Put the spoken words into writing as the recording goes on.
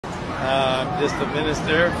just a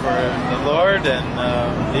minister for the Lord, and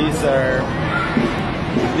these are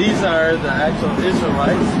the actual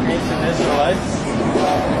Israelites, ancient Israelites,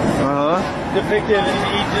 depicted in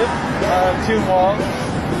Egypt, tomb walls.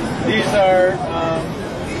 These are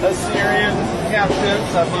Assyrian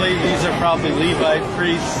captives. I believe these are probably Levite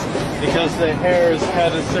priests because the hair is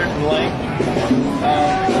cut a certain length.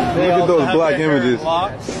 Look at those black images.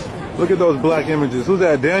 Look at those black images. Who's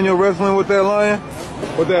that? Daniel wrestling with that lion?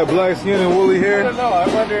 With that black skin and woolly hair? I don't know. I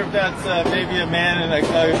wonder if that's maybe a man in an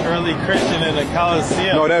early Christian in a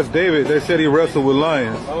Colosseum. No, that's David. They said he wrestled with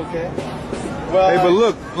lions. Okay. Well, hey, but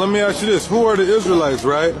look, let me ask you this. Who are the Israelites,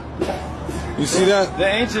 right? You see that? The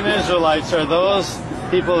ancient Israelites are those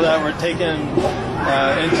people that were taken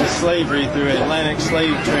into slavery through Atlantic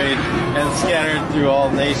slave trade and scattered through all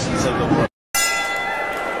nations of the world.